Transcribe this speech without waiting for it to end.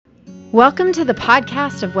Welcome to the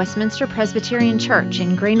podcast of Westminster Presbyterian Church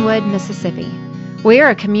in Greenwood, Mississippi. We are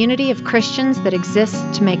a community of Christians that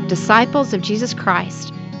exists to make disciples of Jesus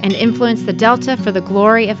Christ and influence the Delta for the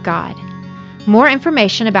glory of God. More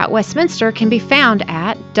information about Westminster can be found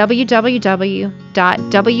at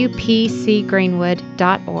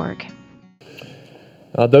www.wpcgreenwood.org.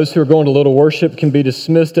 Those who are going to Little Worship can be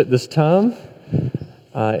dismissed at this time.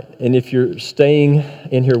 And if you're staying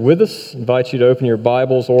in here with us, I invite you to open your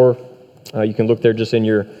Bibles, or you can look there just in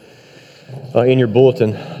your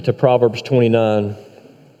bulletin to Proverbs 29.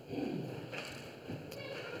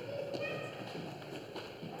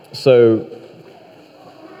 So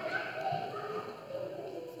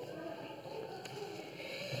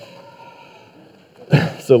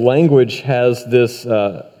language has this,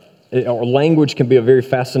 or language can be a very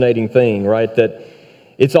fascinating thing, right? That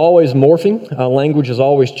it's always morphing. Language is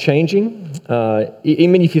always changing. I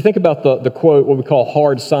mean, if you think about the quote, what we call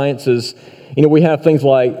hard sciences, we have things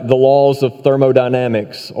like the laws of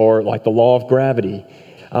thermodynamics or like the law of gravity,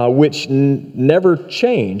 which never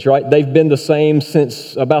change, right? They've been the same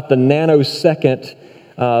since about the nanosecond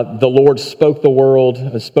the Lord spoke the world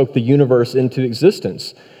and spoke the universe into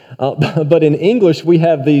existence. But in English, we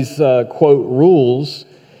have these, quote, rules,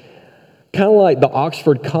 kind of like the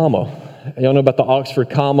Oxford comma. Y'all know about the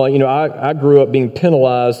Oxford comma. I grew up being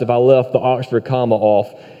penalized if I left the Oxford comma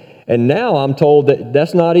off. And now I'm told that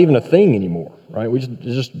that's not even a thing anymore, right? We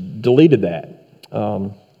just deleted that.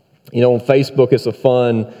 On Facebook, it's a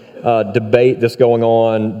fun debate that's going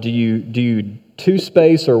on. Do you two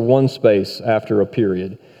space or one space after a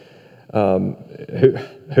period? Who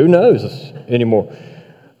knows anymore?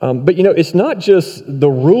 But it's not just the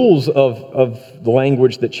rules of the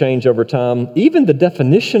language that change over time. Even the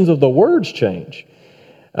definitions of the words change.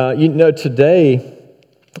 Today,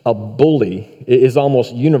 a bully is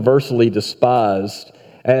almost universally despised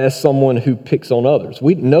as someone who picks on others.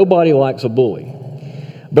 Nobody likes a bully.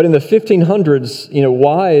 But in the 1500s,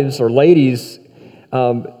 wives or ladies,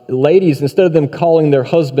 instead of them calling their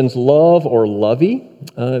husbands love or lovey,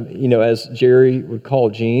 as Jerry would call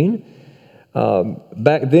Jean,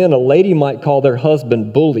 back then, a lady might call their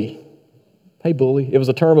husband bully. Hey, bully. It was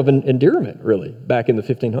a term of endearment, really, back in the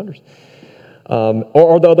 1500s.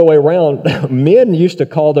 Or the other way around, men used to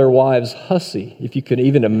call their wives hussy, if you could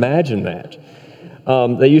even imagine that.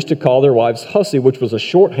 They used to call their wives hussy, which was a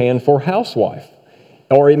shorthand for housewife.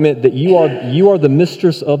 Or it meant that you are the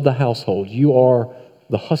mistress of the household. You are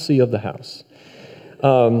the hussy of the house.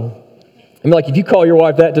 Like if you call your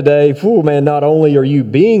wife that today, man, not only are you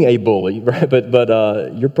being a bully, right, but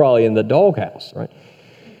you're probably in the doghouse, right?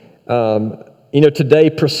 Today,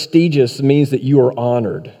 prestigious means that you are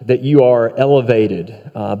honored, that you are elevated.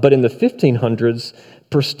 But in the 1500s,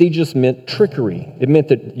 prestigious meant trickery. It meant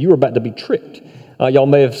that you were about to be tricked. Y'all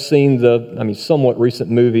may have seen the somewhat recent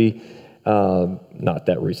movie, not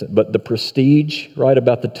that recent, but The Prestige, right,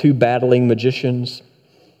 about the two battling magicians.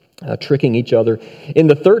 Tricking each other. In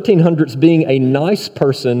the 1300s, being a nice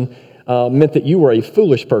person meant that you were a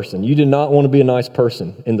foolish person. You did not want to be a nice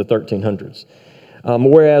person in the 1300s.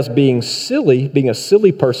 Whereas being a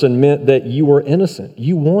silly person meant that you were innocent.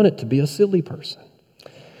 You wanted to be a silly person.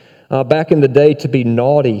 Back in the day, to be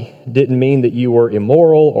naughty didn't mean that you were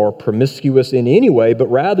immoral or promiscuous in any way, but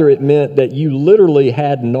rather it meant that you literally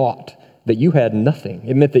had naught, that you had nothing.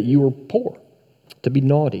 It meant that you were poor, to be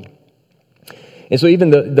naughty. And so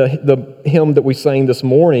even the hymn that we sang this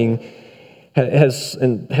morning has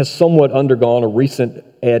somewhat undergone a recent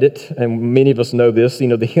edit, and many of us know this.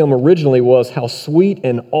 The hymn originally was, "How sweet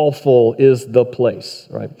and awful is the place,"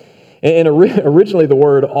 right? And originally the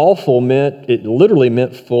word awful literally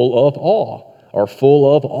meant full of awe or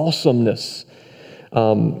full of awesomeness.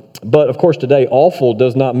 But of course today, awful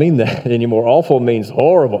does not mean that anymore. Awful means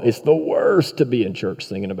horrible. It's the worst to be in church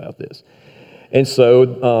singing about this. And so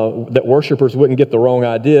that worshipers wouldn't get the wrong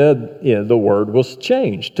idea, the word was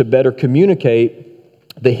changed to better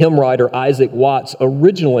communicate the hymn writer Isaac Watts'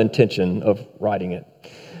 original intention of writing it.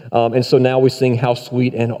 And so now we sing, "How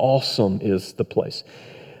sweet and awesome is the place."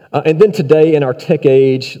 And then today in our tech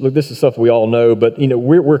age, look, this is stuff we all know, but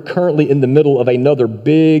we're currently in the middle of another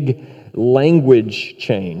big language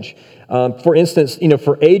change. For instance,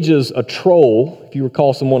 for ages, a troll, if you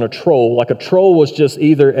recall someone a troll, like a troll was just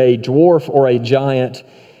either a dwarf or a giant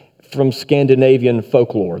from Scandinavian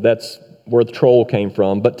folklore. That's where the troll came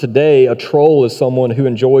from. But today, a troll is someone who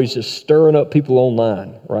enjoys just stirring up people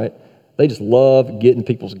online, right? They just love getting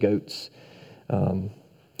people's goats.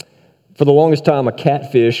 For the longest time, a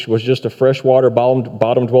catfish was just a freshwater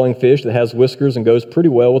bottom-dwelling fish that has whiskers and goes pretty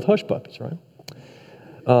well with hush puppies, right?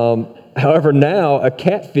 However, now a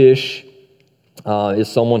catfish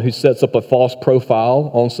is someone who sets up a false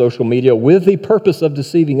profile on social media with the purpose of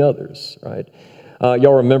deceiving others, right?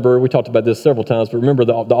 Y'all remember, we talked about this several times, but remember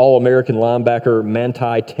the All-American linebacker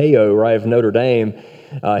Manti Te'o, right, of Notre Dame.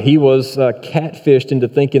 He was catfished into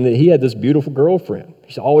thinking that he had this beautiful girlfriend.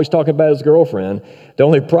 He's always talking about his girlfriend. The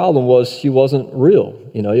only problem was she wasn't real.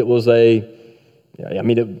 It was the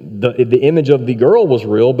image of the girl was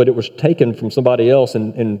real, but it was taken from somebody else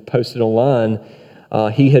and posted online.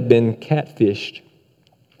 He had been catfished.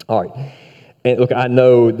 All right. And look, I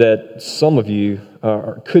know that some of you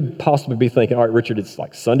could possibly be thinking, all right, Richard, it's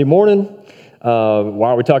like Sunday morning. Why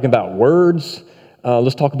are we talking about words?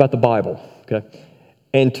 Let's talk about the Bible, okay?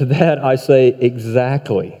 And to that I say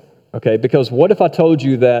exactly, okay? Because what if I told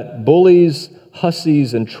you that bullies,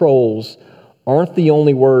 hussies, and trolls aren't the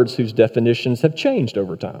only words whose definitions have changed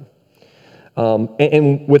over time?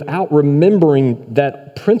 And without remembering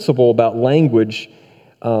that principle about language,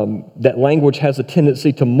 that language has a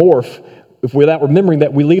tendency to morph. Without remembering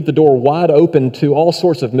that, we leave the door wide open to all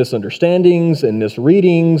sorts of misunderstandings and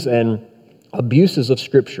misreadings and abuses of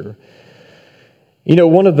Scripture.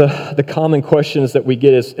 One of the common questions that we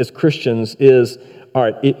get as Christians is, all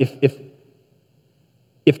right,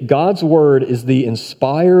 if God's Word is the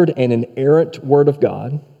inspired and inerrant Word of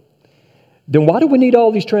God, then why do we need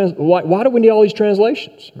all these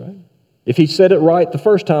translations, right? If He said it right the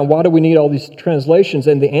first time, why do we need all these translations?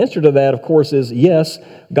 And the answer to that, of course, is yes,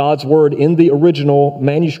 God's Word in the original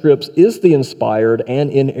manuscripts is the inspired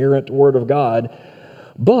and inerrant Word of God.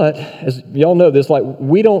 But, as y'all know this,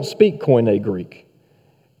 we don't speak Koine Greek.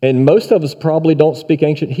 And most of us probably don't speak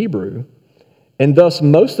ancient Hebrew. And thus,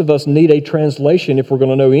 most of us need a translation if we're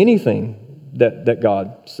going to know anything that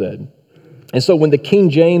God said. And so when the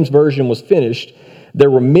King James Version was finished,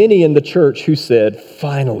 there were many in the church who said,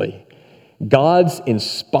 finally, God's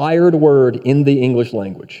inspired word in the English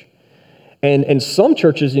language. And some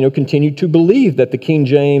churches, continue to believe that the King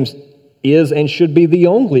James is and should be the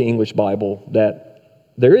only English Bible that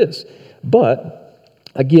there is. But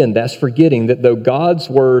again, that's forgetting that though God's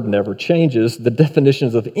word never changes, the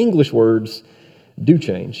definitions of English words do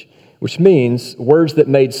change, which means words that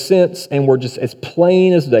made sense and were just as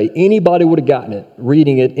plain as day, anybody would have gotten it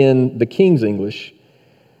reading it in the King's English,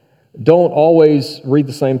 don't always read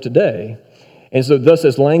the same today. And so thus,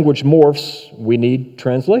 as language morphs, we need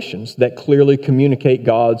translations that clearly communicate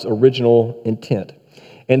God's original intent.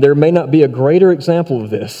 And there may not be a greater example of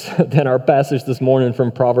this than our passage this morning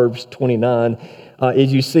from Proverbs 29.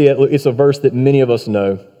 As you see it, it's a verse that many of us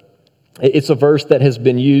know. It's a verse that has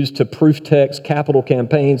been used to proof text capital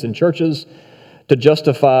campaigns in churches, to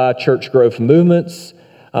justify church growth movements.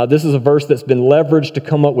 This is a verse that's been leveraged to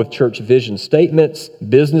come up with church vision statements,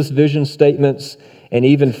 business vision statements, and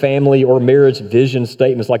even family or marriage vision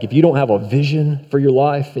statements. Like if you don't have a vision for your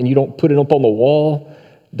life and you don't put it up on the wall,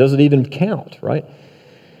 does it even count, right?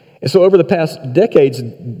 And so over the past decades,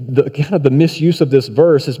 the misuse of this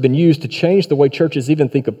verse has been used to change the way churches even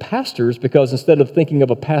think of pastors, because instead of thinking of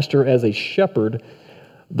a pastor as a shepherd,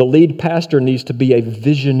 the lead pastor needs to be a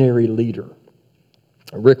visionary leader.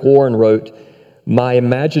 Rick Warren wrote, "My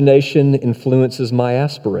imagination influences my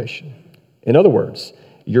aspiration." In other words,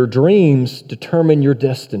 your dreams determine your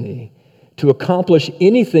destiny. To accomplish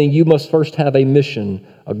anything, you must first have a mission,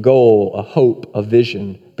 a goal, a hope, a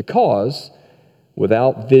vision, because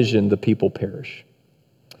without vision, the people perish.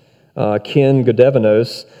 Ken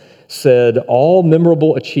Godevanos said, all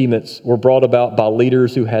memorable achievements were brought about by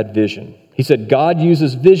leaders who had vision. He said, God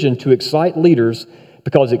uses vision to excite leaders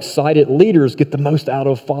because excited leaders get the most out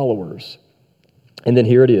of followers. And then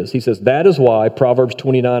here it is. He says, that is why Proverbs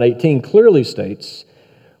 29:18 clearly states,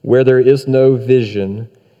 where there is no vision,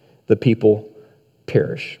 the people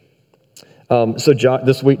perish.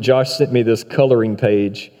 This week, Josh sent me this coloring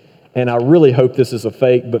page, and I really hope this is a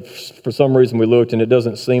fake, but for some reason we looked and it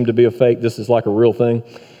doesn't seem to be a fake. This is like a real thing.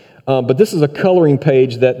 But this is a coloring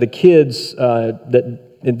page that the kids that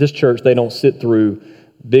in this church, they don't sit through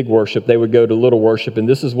big worship. They would go to little worship, and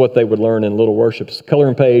this is what they would learn in little worship. It's a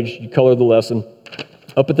coloring page. You color the lesson.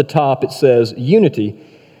 Up at the top, it says, unity.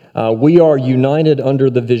 We are united under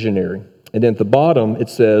the visionary. And then at the bottom, it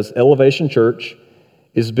says, Elevation Church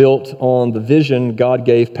is built on the vision God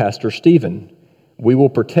gave Pastor Stephen. We will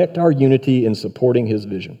protect our unity in supporting his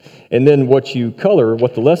vision. And then what you color,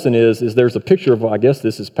 what the lesson is there's a picture of, I guess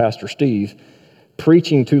this is Pastor Steve,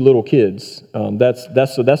 preaching to little kids.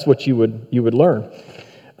 That's what you would learn.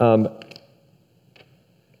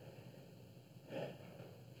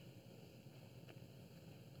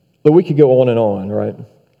 But we could go on, right?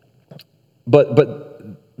 But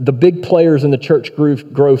the big players in the church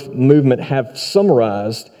growth movement have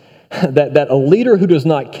summarized that a leader who does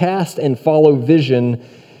not cast and follow vision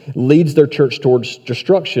leads their church towards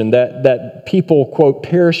destruction, that people, quote,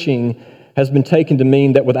 perishing has been taken to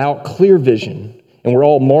mean that without clear vision, and we're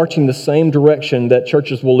all marching the same direction, that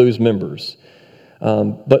churches will lose members.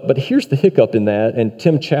 But here's the hiccup in that, and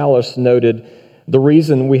Tim Chalice noted the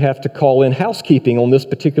reason we have to call in housekeeping on this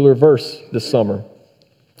particular verse this summer.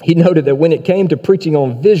 He noted that when it came to preaching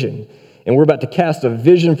on vision, and we're about to cast a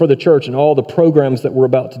vision for the church and all the programs that we're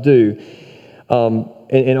about to do,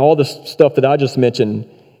 and all the stuff that I just mentioned,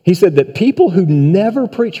 he said that people who never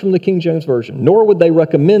preach from the King James Version, nor would they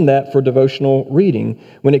recommend that for devotional reading,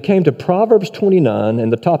 when it came to Proverbs 29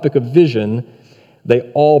 and the topic of vision,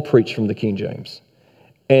 they all preached from the King James.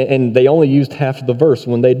 And they only used half of the verse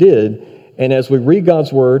when they did. And as we read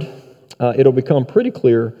God's Word, it'll become pretty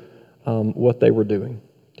clear what they were doing.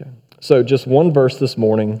 Okay. So just one verse this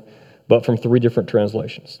morning, but from 3 different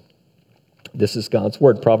translations. This is God's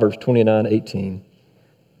Word, Proverbs 29:18.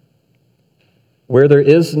 Where there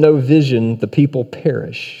is no vision, the people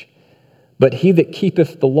perish, but he that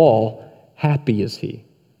keepeth the law, happy is he.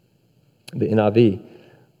 The NIV.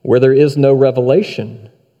 Where there is no revelation,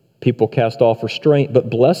 people cast off restraint, but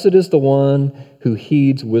blessed is the one who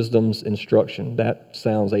heeds wisdom's instruction. That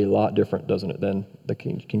sounds a lot different, doesn't it, than the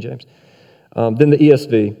King James? Then the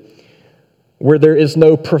ESV. Where there is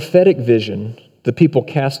no prophetic vision, the people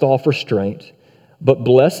cast off restraint, but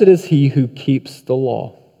blessed is he who keeps the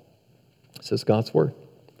law. Says God's Word,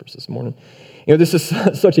 verse this morning. You know, this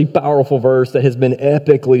is such a powerful verse that has been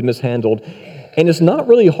epically mishandled. And it's not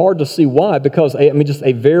really hard to see why, because, just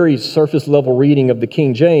a very surface level reading of the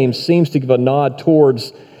King James seems to give a nod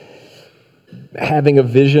towards having a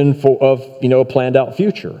vision of a planned out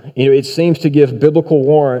future. It seems to give biblical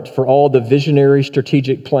warrant for all the visionary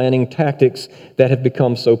strategic planning tactics that have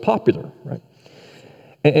become so popular, right?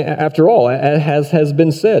 And after all, as has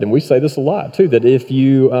been said, and we say this a lot too, that if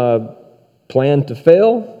you plan to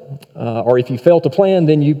fail, or if you fail to plan,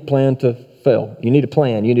 then you plan to fail. You need a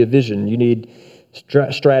plan, you need a vision, you need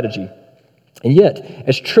strategy. And yet,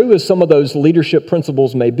 as true as some of those leadership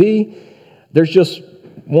principles may be, there's just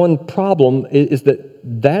one problem, is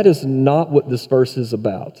that is not what this verse is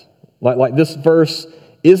about. Like this verse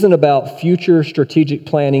isn't about future strategic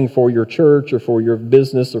planning for your church or for your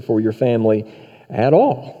business or for your family at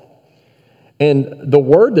all. And the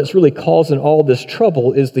word that's really causing all this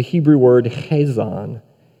trouble is the Hebrew word chazan,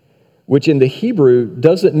 which in the Hebrew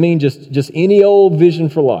doesn't mean just any old vision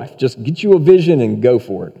for life. Just get you a vision and go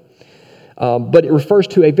for it. But it refers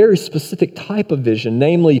to a very specific type of vision,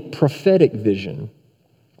 namely prophetic vision.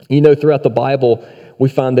 Throughout the Bible, we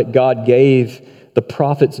find that God gave the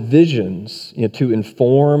prophets visions to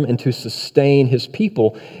inform and to sustain his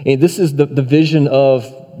people. And this is the vision of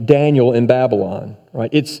Daniel in Babylon,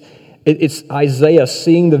 right? It's Isaiah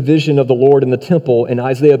seeing the vision of the Lord in the temple, and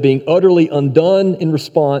Isaiah being utterly undone in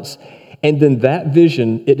response. And then that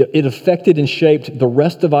vision, it affected and shaped the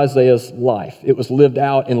rest of Isaiah's life. It was lived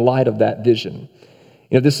out in light of that vision.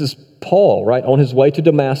 This is Paul, right, on his way to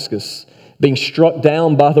Damascus, being struck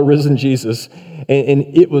down by the risen Jesus. And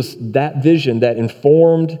it was that vision that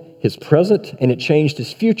informed his present, and it changed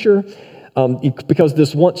his future. Because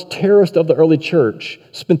this once terrorist of the early church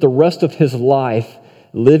spent the rest of his life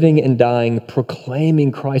living and dying,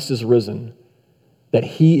 proclaiming Christ is risen, that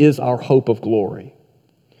he is our hope of glory.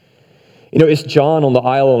 It's John on the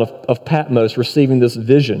island of Patmos receiving this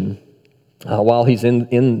vision while he's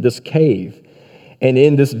in this cave. And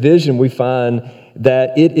in this vision, we find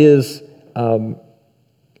that it is,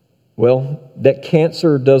 that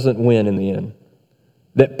cancer doesn't win in the end,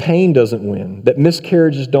 that pain doesn't win, that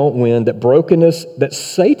miscarriages don't win, that brokenness, that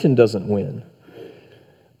Satan doesn't win.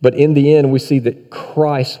 But in the end, we see that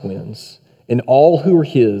Christ wins, and all who are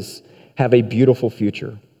his have a beautiful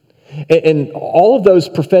future. And all of those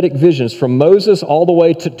prophetic visions from Moses all the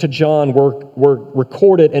way to John were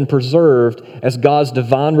recorded and preserved as God's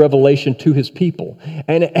divine revelation to his people.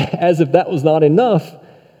 And as if that was not enough,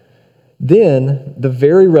 then the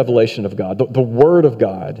very revelation of God, the Word of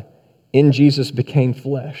God in Jesus became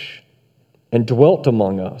flesh and dwelt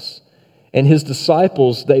among us. And his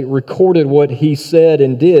disciples, they recorded what he said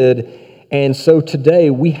and did. And so today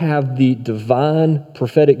we have the divine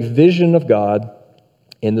prophetic vision of God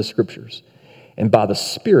in the Scriptures. And by the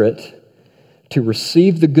Spirit, to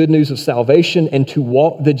receive the good news of salvation and to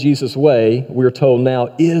walk the Jesus way, we're told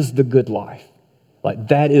now, is the good life. Like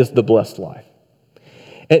that is the blessed life.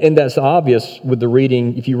 And that's obvious with the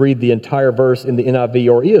reading, if you read the entire verse in the NIV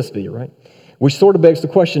or ESV, right? Which sort of begs the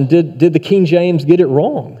question, did the King James get it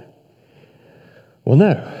wrong? Well,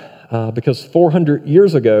 no, because 400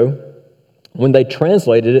 years ago, when they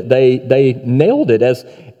translated it, they nailed it. As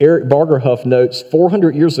Eric Bargerhuff notes,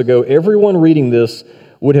 400 years ago, everyone reading this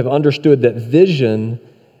would have understood that vision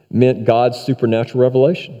meant God's supernatural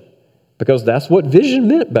revelation, because that's what vision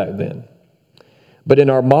meant back then. But in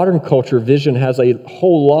our modern culture, vision has a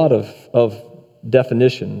whole lot of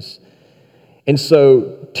definitions. And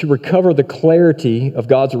so to recover the clarity of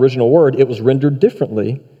God's original word, it was rendered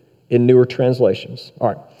differently in newer translations. All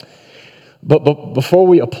right. But before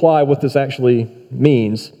we apply what this actually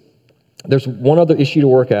means, there's one other issue to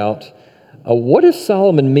work out. What does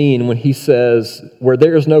Solomon mean when he says, where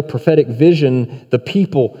there is no prophetic vision, the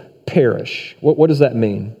people perish? What does that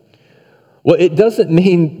mean? Well, it doesn't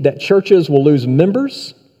mean that churches will lose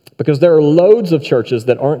members, because there are loads of churches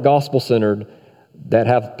that aren't gospel-centered that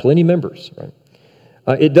have plenty members, right?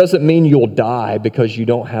 It doesn't mean you'll die because you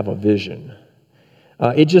don't have a vision.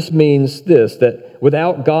 It just means this, that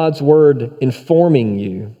without God's word informing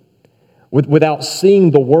you, without seeing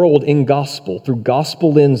the world in gospel, through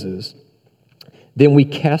gospel lenses, then we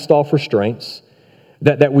cast off restraints,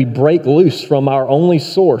 that we break loose from our only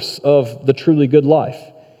source of the truly good life.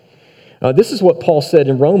 This is what Paul said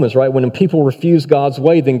in Romans, right? When people refuse God's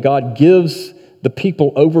way, then God gives the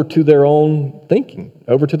people over to their own thinking,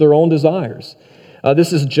 over to their own desires.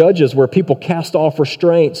 This is Judges, where people cast off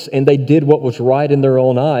restraints and they did what was right in their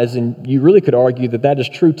own eyes. And you really could argue that that is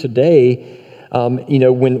true today,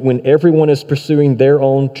 when everyone is pursuing their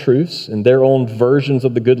own truths and their own versions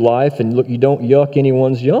of the good life. And look, you don't yuck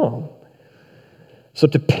anyone's yum. So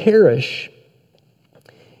to perish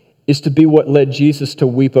is to be what led Jesus to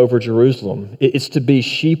weep over Jerusalem. It's to be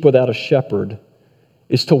sheep without a shepherd.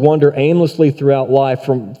 It's to wander aimlessly throughout life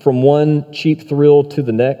from one cheap thrill to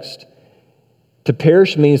the next. To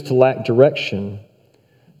perish means to lack direction.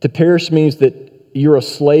 To perish means that you're a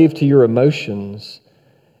slave to your emotions.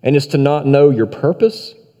 And it's to not know your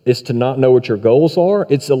purpose. It's to not know what your goals are.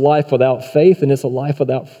 It's a life without faith, and it's a life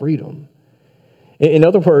without freedom. In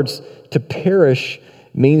other words, to perish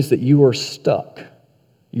means that you are stuck.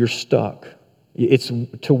 You're stuck. It's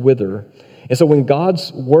to wither. And so when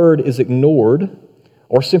God's word is ignored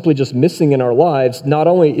or simply just missing in our lives, not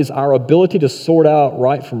only is our ability to sort out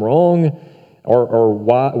right from wrong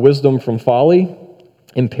or wisdom from folly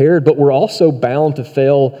impaired, but we're also bound to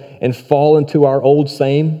fail and fall into our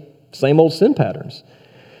same old sin patterns.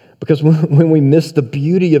 Because when we miss the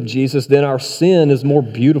beauty of Jesus, then our sin is more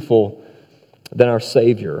beautiful than our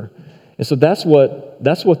Savior. And so that's what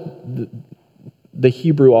the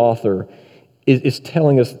Hebrew author is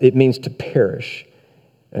telling us it means to perish.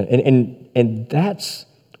 And that's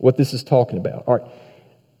what this is talking about. All right.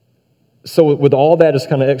 So with all that as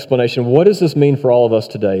kind of explanation, what does this mean for all of us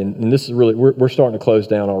today? And this is really, we're starting to close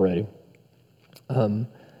down already.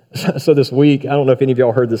 So this week, I don't know if any of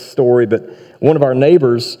y'all heard this story, but one of our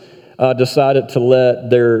neighbors decided to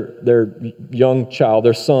let their young child,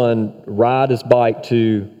 their son, ride his bike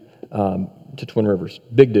to Twin Rivers.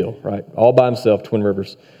 Big deal, right? All by himself, Twin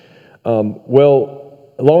Rivers.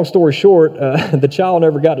 Well, long story short, the child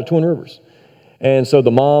never got to Twin Rivers. And so the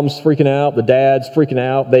mom's freaking out, the dad's freaking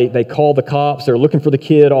out. They call the cops. They're looking for the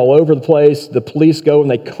kid all over the place. The police go and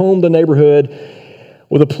they comb the neighborhood.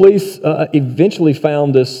 Well, the police eventually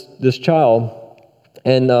found this child,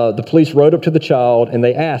 and the police rode up to the child and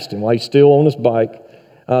they asked him while he's still on his bike.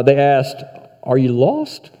 They asked, "Are you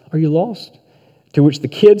lost? Are you lost?" To which the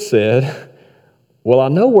kid said, "Well, I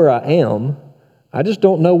know where I am. I just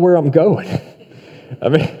don't know where I'm going." I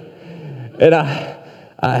mean, and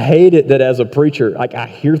I hate it that as a preacher, like I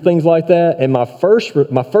hear things like that, and my first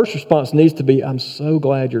response needs to be, "I'm so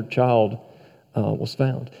glad your child was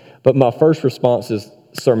found." But my first response is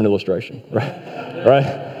sermon illustration, right? Right?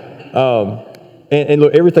 And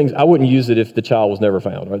look, I wouldn't use it if the child was never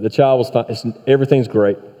found. Right? The child was found. Everything's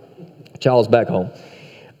great. The child's back home.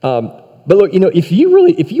 But look, if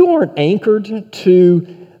you aren't anchored to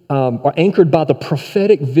or anchored by the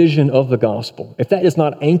prophetic vision of the gospel, if that is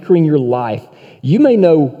not anchoring your life, you may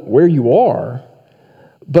know where you are,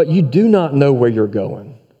 but you do not know where you're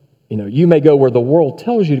going. You may go where the world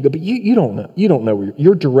tells you to go, but you don't know. You don't know where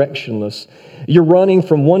you're directionless. You're running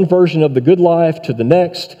from one version of the good life to the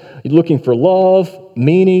next. You're looking for love,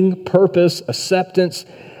 meaning, purpose, acceptance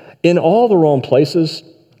in all the wrong places,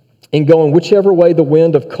 and going whichever way the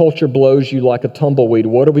wind of culture blows you like a tumbleweed.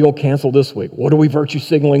 What are we going to cancel this week? What are we virtue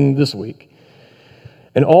signaling this week?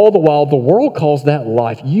 And all the while, the world calls that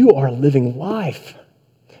life. You are living life.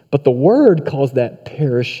 But the Word calls that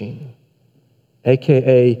perishing,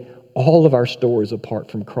 a.k.a. all of our stories apart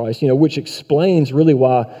from Christ, which explains really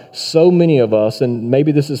why so many of us, and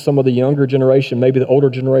maybe this is some of the younger generation, maybe the older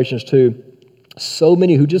generations too, so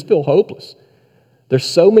many who just feel hopeless. There's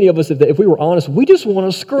so many of us, if we were honest, we just want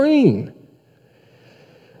to scream.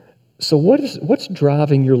 So what's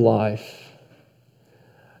driving your life?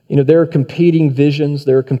 There are competing visions,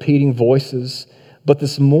 there are competing voices, but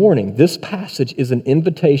this morning, this passage is an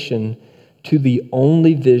invitation to the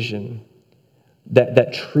only vision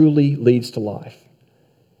that truly leads to life.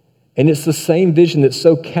 And it's the same vision that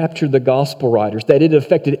so captured the gospel writers that it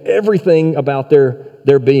affected everything about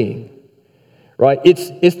their being. Right?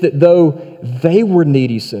 It's that though they were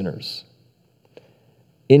needy sinners,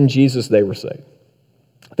 in Jesus they were saved.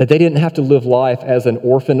 That they didn't have to live life as an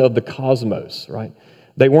orphan of the cosmos, right?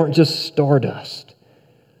 They weren't just stardust.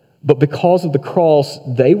 But because of the cross,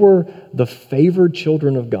 they were the favored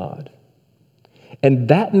children of God. And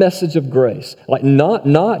that message of grace, like not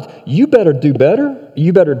you better do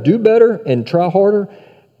better and try harder.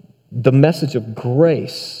 The message of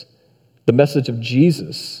grace, the message of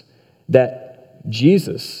Jesus, that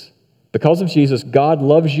Jesus, because of Jesus, God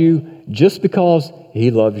loves you just because He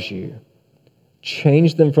loves you.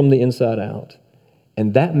 Changed them from the inside out.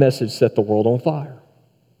 And that message set the world on fire.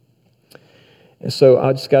 And so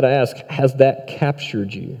I just got to ask, has that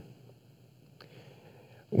captured you?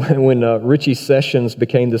 When Richie Sessions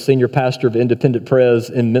became the senior pastor of Independent Pres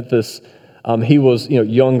in Memphis, he was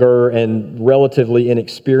younger and relatively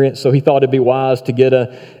inexperienced, so he thought it'd be wise to get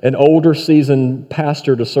an older seasoned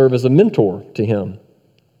pastor to serve as a mentor to him.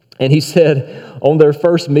 And he said on their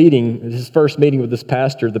first meeting, his first meeting with this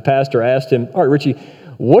pastor, the pastor asked him, all right, Richie,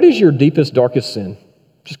 what is your deepest, darkest sin?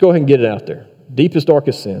 Just go ahead and get it out there. Deepest,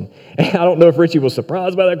 darkest sin. And I don't know if Richie was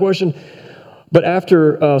surprised by that question, but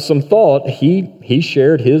after some thought, he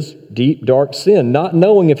shared his deep, dark sin, not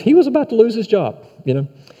knowing if he was about to lose his job,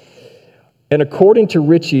 And according to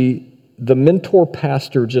Richie, the mentor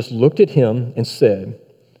pastor just looked at him and said,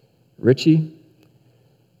 Richie,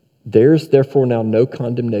 there's therefore now no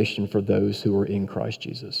condemnation for those who are in Christ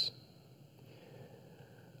Jesus.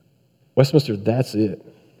 Westminster, that's it.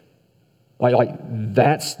 Like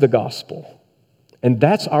that's the gospel. And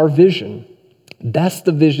that's our vision. That's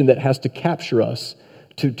the vision that has to capture us,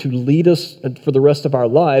 to lead us for the rest of our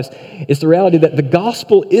lives. It's the reality that the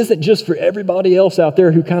gospel isn't just for everybody else out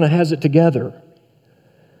there who kind of has it together.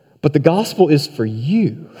 But the gospel is for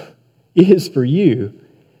you. It is for you.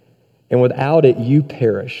 And without it, you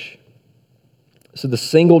perish. So the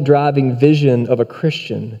single driving vision of a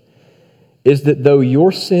Christian is that though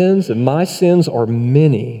your sins and my sins are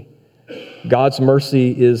many, God's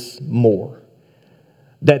mercy is more.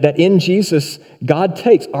 That in Jesus, God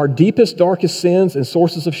takes our deepest, darkest sins and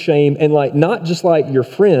sources of shame and not just like your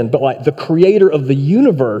friend, but like the creator of the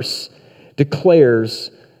universe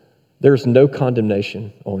declares there's no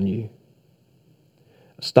condemnation on you.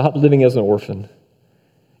 Stop living as an orphan.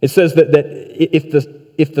 It says that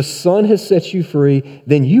if the Son has set you free,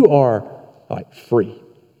 then you are free.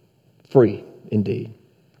 Free indeed.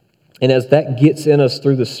 And as that gets in us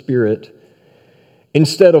through the Spirit,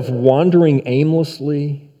 instead of wandering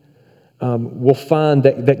aimlessly, we'll find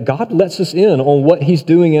that God lets us in on what He's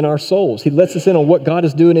doing in our souls. He lets us in on what God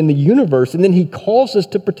is doing in the universe, and then He calls us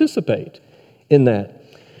to participate in that.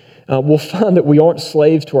 We'll find that we aren't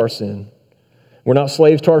slaves to our sin. We're not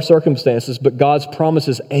slaves to our circumstances, but God's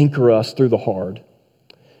promises anchor us through the hard,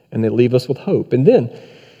 and they leave us with hope. And then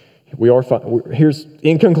we are fine. Here's,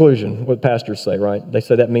 in conclusion, what pastors say, right? They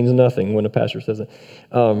say that means nothing when a pastor says it.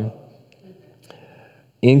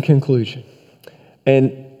 In conclusion,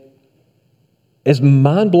 and as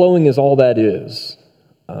mind-blowing as all that is,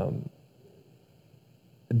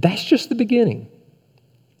 that's just the beginning.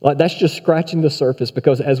 That's just scratching the surface,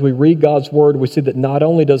 because as we read God's Word, we see that not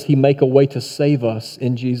only does He make a way to save us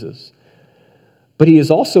in Jesus, but He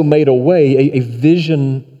has also made a way, a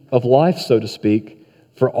vision of life, so to speak,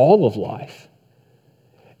 for all of life.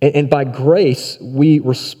 And by grace, we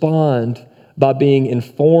respond by being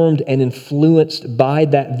informed and influenced by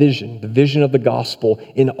that vision, the vision of the gospel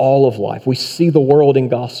in all of life. We see the world in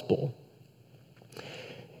gospel.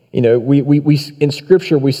 We in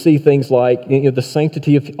Scripture, we see things like the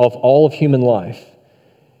sanctity of all of human life.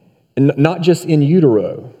 And not just in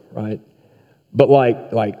utero, right? But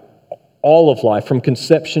like all of life, from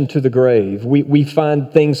conception to the grave. We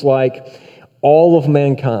find things like all of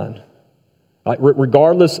mankind,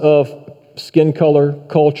 regardless of skin color,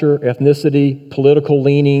 culture, ethnicity, political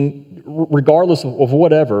leaning, regardless of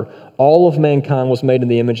whatever, all of mankind was made in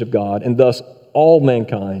the image of God, and thus all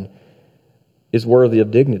mankind is worthy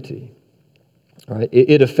of dignity. Right?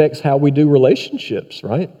 It affects how we do relationships,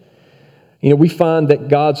 right? We find that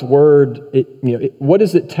God's Word, what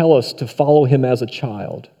does it tell us to follow Him as a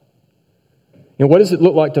child? What does it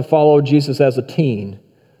look like to follow Jesus as a teen?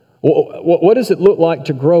 What does it look like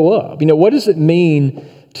to grow up? What does it mean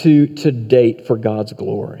to date for God's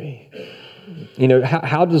glory?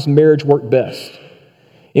 How does marriage work best?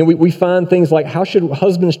 We find things like, how should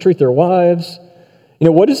husbands treat their wives?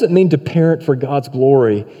 What does it mean to parent for God's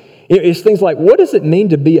glory? It's things like, what does it mean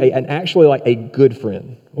to be actually like a good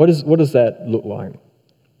friend? What does that look like?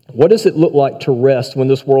 What does it look like to rest when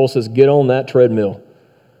this world says, get on that treadmill?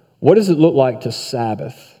 What does it look like to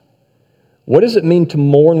Sabbath? What does it mean to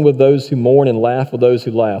mourn with those who mourn and laugh with those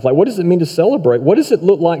who laugh? What does it mean to celebrate? What does it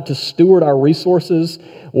look like to steward our resources?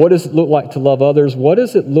 What does it look like to love others? What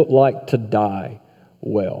does it look like to die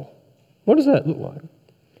well? What does that look like?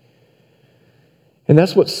 And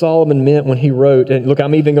that's what Solomon meant when he wrote, and look,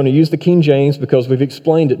 I'm even going to use the King James because we've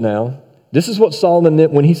explained it now. This is what Solomon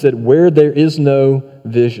meant when he said, where there is no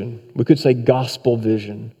vision. We could say gospel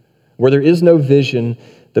vision. Where there is no vision,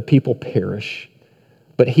 the people perish.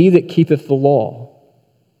 But he that keepeth the law,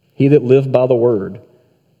 he that liveth by the word,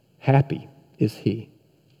 happy is he.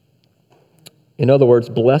 In other words,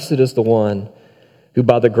 blessed is the one who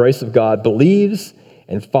by the grace of God believes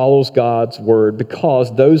and follows God's word,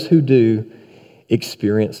 because those who do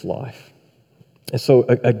experience life. And so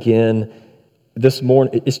again, this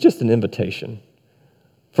morning, it's just an invitation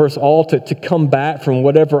for us all to come back from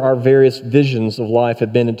whatever our various visions of life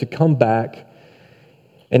have been, and to come back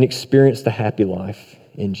and experience the happy life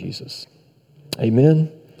in Jesus.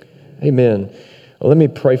 Amen? Amen. Well, let me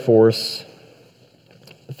pray for us.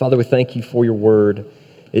 Father, we thank you for your word.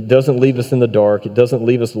 It doesn't leave us in the dark. It doesn't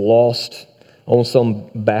leave us lost on some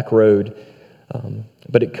back road,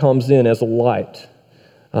 but it comes in as a light,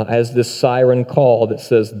 as this siren call that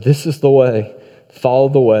says, this is the way, follow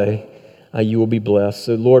the way, you will be blessed.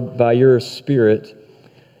 So Lord, by your Spirit,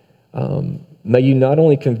 may you not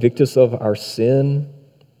only convict us of our sin,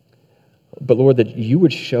 but Lord, that you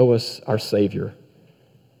would show us our Savior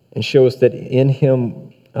and show us that in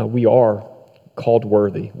him we are called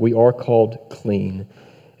worthy, we are called clean,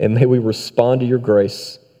 and may we respond to your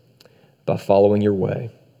grace by following your way.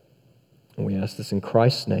 And we ask this in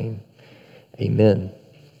Christ's name. Amen.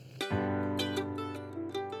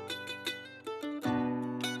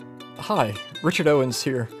 Hi, Richard Owens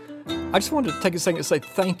here. I just wanted to take a second to say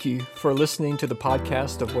thank you for listening to the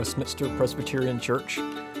podcast of Westminster Presbyterian Church.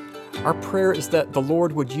 Our prayer is that the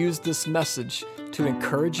Lord would use this message to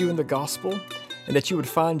encourage you in the gospel, and that you would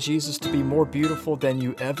find Jesus to be more beautiful than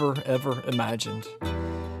you ever imagined.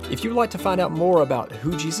 If you would like to find out more about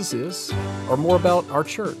who Jesus is, or more about our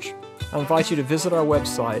church, I invite you to visit our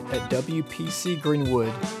website at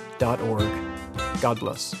wpcgreenwood.org. God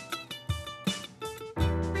bless.